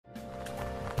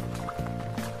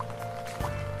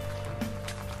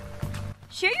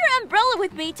Share your umbrella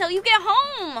with me till you get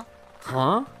home.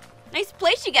 Huh? Nice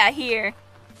place you got here.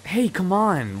 Hey, come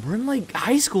on. We're in like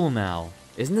high school now.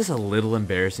 Isn't this a little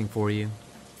embarrassing for you?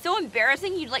 So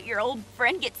embarrassing you'd let your old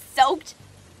friend get soaked?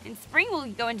 In spring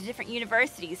we'll go into different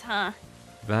universities, huh?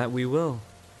 That we will.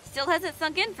 Still hasn't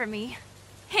sunk in for me.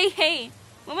 Hey,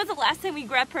 when was the last time we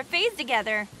grabbed parfaits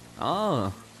together?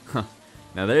 Oh,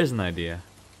 now there's an idea.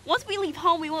 Once we leave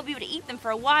home, we won't be able to eat them for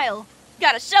a while.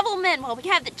 Gotta shovel them in while we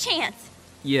have the chance.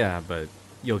 Yeah, but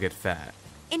you'll get fat.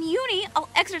 In uni, I'll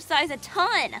exercise a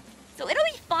ton, so it'll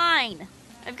be fine.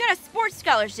 I've got a sports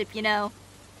scholarship, you know.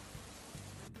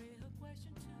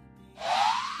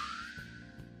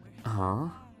 Huh?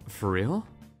 For real?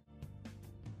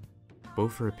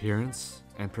 Both her appearance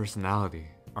and personality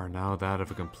are now that of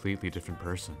a completely different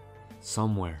person.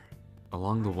 Somewhere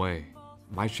along the way,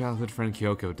 my childhood friend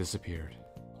Kyouko disappeared.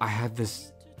 I had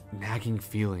this nagging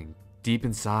feeling deep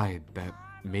inside that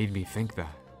made me think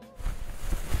that.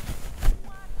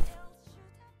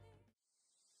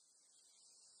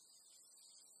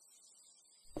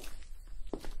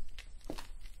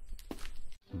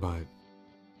 But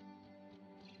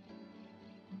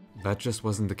that just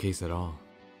wasn't the case at all.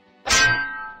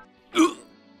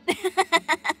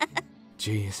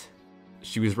 Jeez,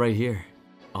 she was right here,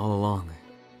 all along.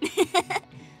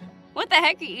 What the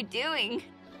heck are you doing?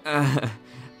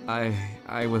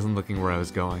 I wasn't looking where I was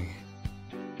going.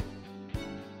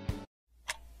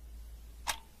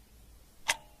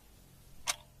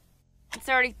 It's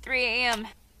already 3 a.m.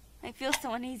 I feel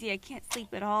so uneasy I can't sleep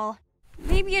at all.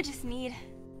 Maybe I just need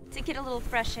to get a little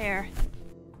fresh air.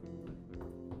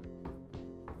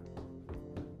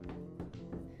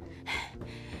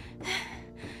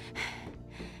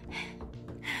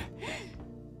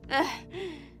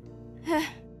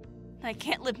 I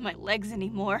can't lift my legs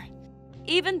anymore.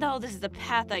 Even though this is the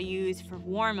path I used for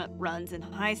warm-up runs in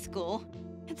high school,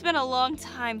 it's been a long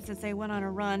time since I went on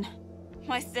a run.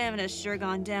 My stamina's sure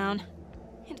gone down.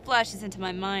 It flashes into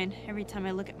my mind every time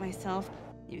I look at myself.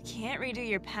 You can't redo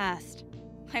your past.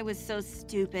 I was so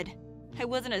stupid. I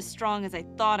wasn't as strong as I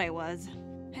thought I was.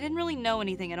 I didn't really know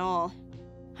anything at all.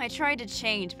 I tried to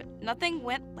change, but nothing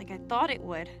went like I thought it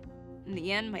would. In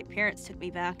the end, my parents took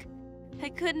me back. I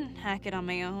couldn't hack it on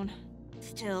my own.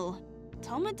 Still,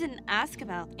 Touma didn't ask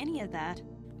about any of that.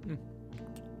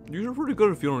 You're pretty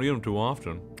good if you don't eat them too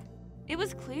often. It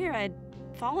was clear I'd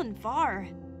fallen far,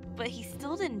 but he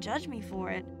still didn't judge me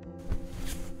for it.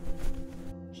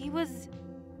 He was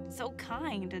so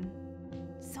kind and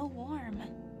so warm.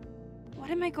 What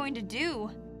am I going to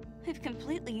do? I've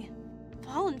completely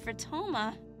fallen for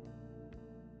Touma.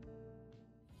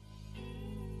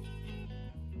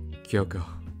 Kyouko.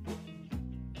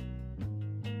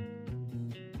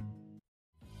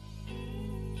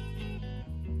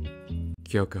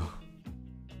 Kyouko.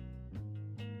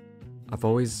 I've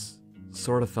always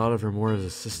sort of thought of her more as a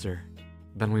sister.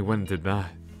 Then we went and did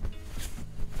that.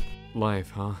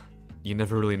 Life, huh? You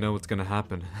never really know what's gonna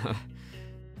happen.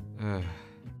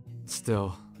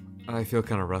 Still, I feel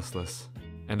kinda restless.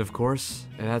 And of course,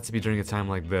 it had to be during a time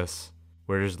like this,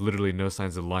 where there's literally no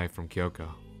signs of life from Kyouko.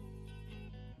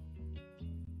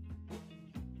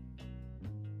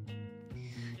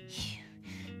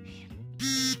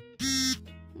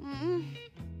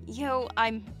 Yo,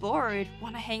 I'm bored.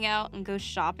 Wanna hang out and go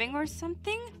shopping or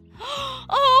something?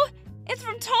 Oh, it's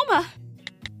from Touma!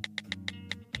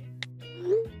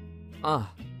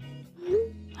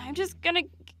 I'm just gonna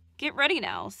get ready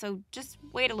now, so just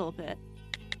wait a little bit.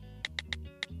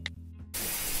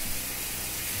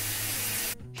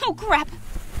 Oh crap!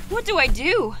 What do I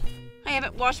do? I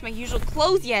haven't washed my usual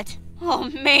clothes yet. Oh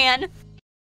man!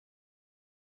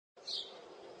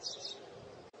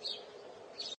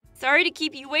 Sorry to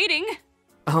keep you waiting.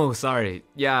 Oh, sorry.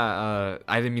 Yeah,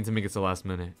 I didn't mean to make it so last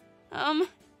minute.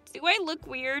 Do I look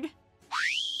weird?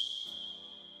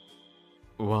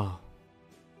 Wow.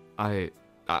 I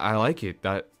like it.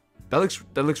 That looks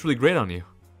really great on you.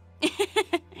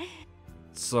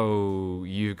 So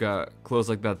you got clothes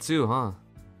like that too, huh?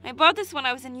 I bought this when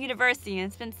I was in university and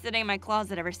it's been sitting in my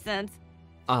closet ever since.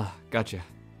 Ah, gotcha.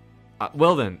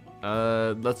 Well then,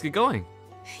 let's get going.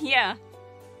 Yeah.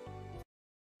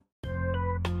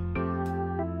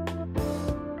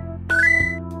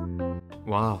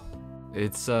 Wow.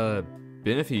 It's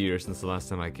been a few years since the last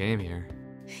time I came here.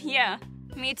 Yeah,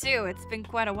 me too. It's been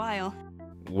quite a while.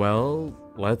 Well,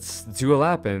 let's do a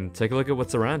lap and take a look at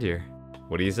what's around here.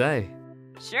 What do you say?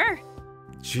 Sure.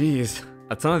 Jeez,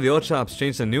 a ton of the old shops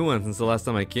changed to new ones since the last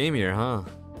time I came here, huh?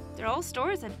 They're all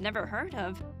stores I've never heard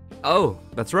of. Oh,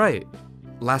 that's right.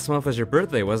 Last month was your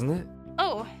birthday, wasn't it?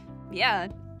 Oh, yeah,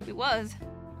 it was.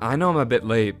 I know I'm a bit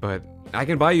late, but I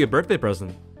can buy you a birthday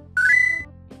present.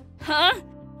 Huh?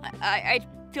 I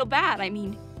feel bad. I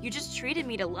mean, you just treated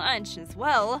me to lunch as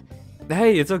well.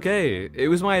 Hey, it's okay. It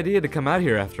was my idea to come out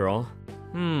here after all.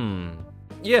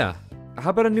 Yeah. How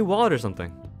about a new wallet or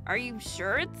something? Are you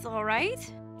sure it's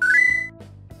alright?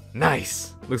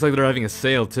 Nice. Looks like they're having a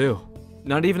sale too.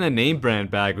 Not even a name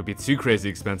brand bag would be too crazy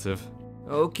expensive.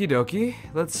 Okie dokie.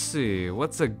 Let's see.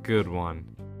 What's a good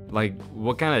one? Like,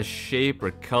 what kind of shape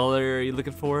or color are you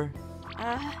looking for?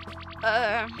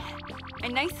 A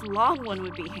nice long one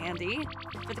would be handy.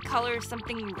 For the color of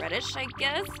something reddish, I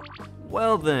guess.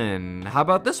 Well then, how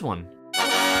about this one?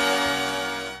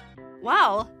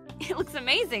 Wow, it looks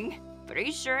amazing. But are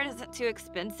you sure it isn't too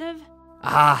expensive?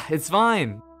 Ah, it's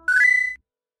fine.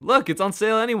 Look, it's on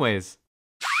sale anyways.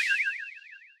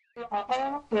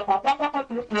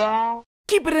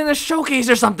 Keep it in a showcase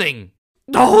or something!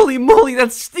 Holy moly,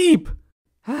 that's steep!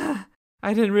 I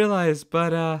didn't realize,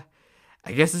 but I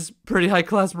guess it's pretty high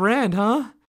class brand, huh?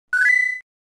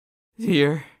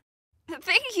 Here.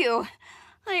 Thank you.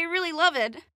 I really love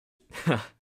it.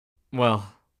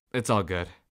 Well, it's all good.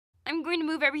 I'm going to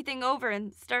move everything over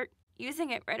and start using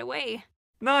it right away.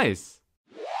 Nice.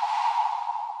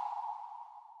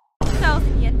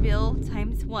 1,000 yen bill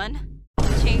times 1.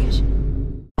 Change.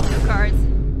 No cards.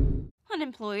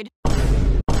 Unemployed.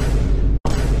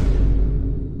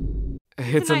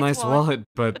 It's a nice wallet,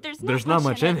 but there's not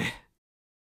much in it.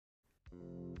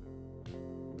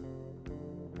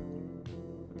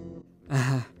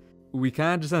 We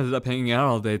kinda just ended up hanging out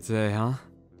all day today, huh?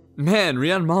 Man,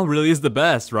 Rian Mall really is the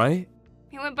best, right?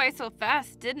 It went by so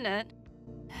fast, didn't it?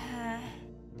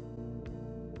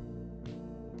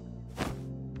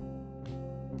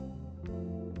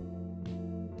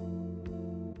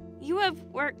 You have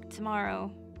work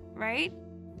tomorrow, right?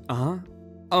 Uh-huh.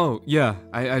 Oh, yeah,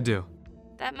 I do.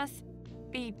 That must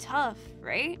be tough,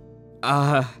 right?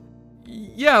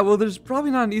 Yeah, well, there's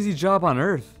probably not an easy job on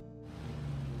Earth.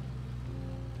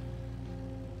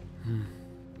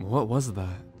 What was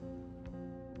that?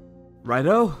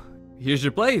 Righto, here's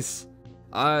your place.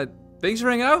 Thanks for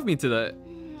hanging out with me today.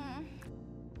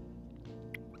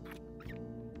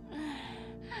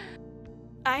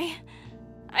 I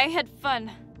had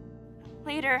fun.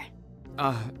 Later.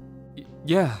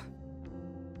 Yeah.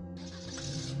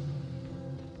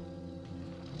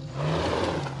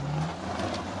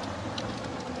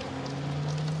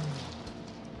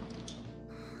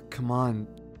 Come on.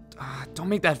 Don't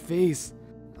make that face.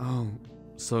 Oh,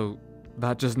 so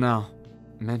that just now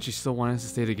meant she still wanted us to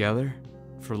stay together?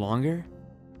 For longer?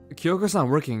 Kyoko's not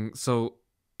working, so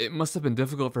it must have been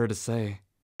difficult for her to say.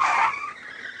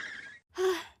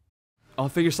 I'll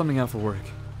figure something out for work.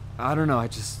 I don't know,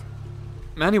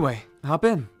 Anyway, hop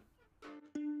in.